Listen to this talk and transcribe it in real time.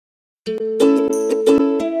Hey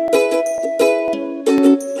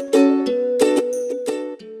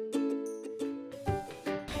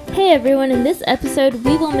everyone, in this episode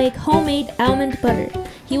we will make homemade almond butter.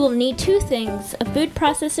 You will need two things, a food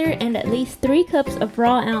processor and at least 3 cups of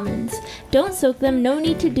raw almonds. Don't soak them, no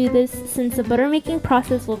need to do this since the butter making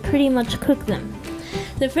process will pretty much cook them.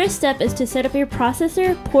 The first step is to set up your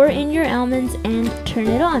processor, pour in your almonds and turn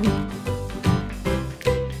it on.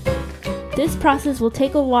 This process will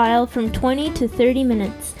take a while, from 20 to 30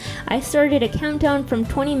 minutes. I started a countdown from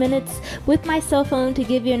 20 minutes with my cell phone to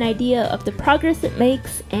give you an idea of the progress it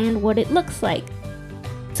makes and what it looks like.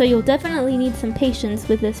 So you'll definitely need some patience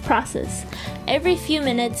with this process. Every few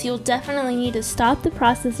minutes you'll definitely need to stop the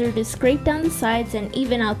processor to scrape down the sides and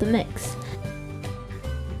even out the mix.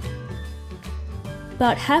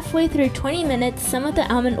 About halfway through 20 minutes, some of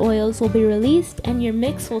the almond oils will be released and your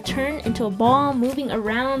mix will turn into a ball moving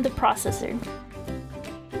around the processor.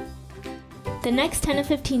 The next 10 to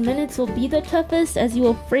 15 minutes will be the toughest, as you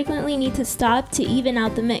will frequently need to stop to even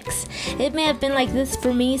out the mix. It may have been like this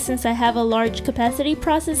for me since I have a large capacity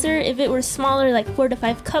processor. If it were smaller, like 4 to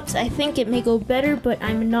 5 cups, I think it may go better, but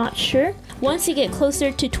I'm not sure. Once you get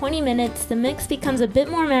closer to 20 minutes, the mix becomes a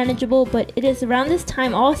bit more manageable, but it is around this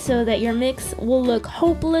time also that your mix will look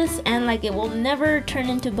hopeless and like it will never turn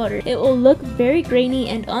into butter. It will look very grainy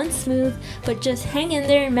and unsmooth, but just hang in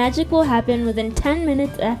there, magic will happen within 10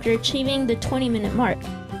 minutes after achieving the 20-minute mark.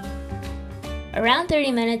 Around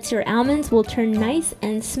 30 minutes, your almonds will turn nice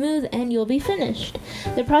and smooth and you'll be finished.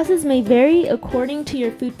 The process may vary according to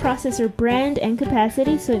your food processor brand and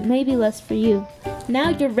capacity, so it may be less for you. Now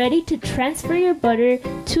you're ready to transfer your butter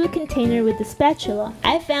to a container with a spatula.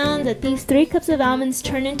 I found that these 3 cups of almonds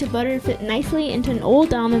turned into butter fit nicely into an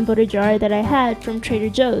old almond butter jar that I had from Trader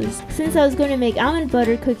Joe's. Since I was going to make almond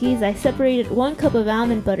butter cookies, I separated 1 cup of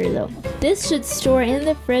almond butter though. This should store in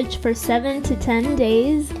the fridge for 7 to 10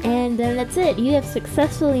 days, and then that's it. You have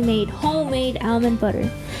successfully made homemade almond butter.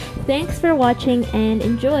 Thanks for watching and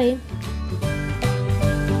enjoy!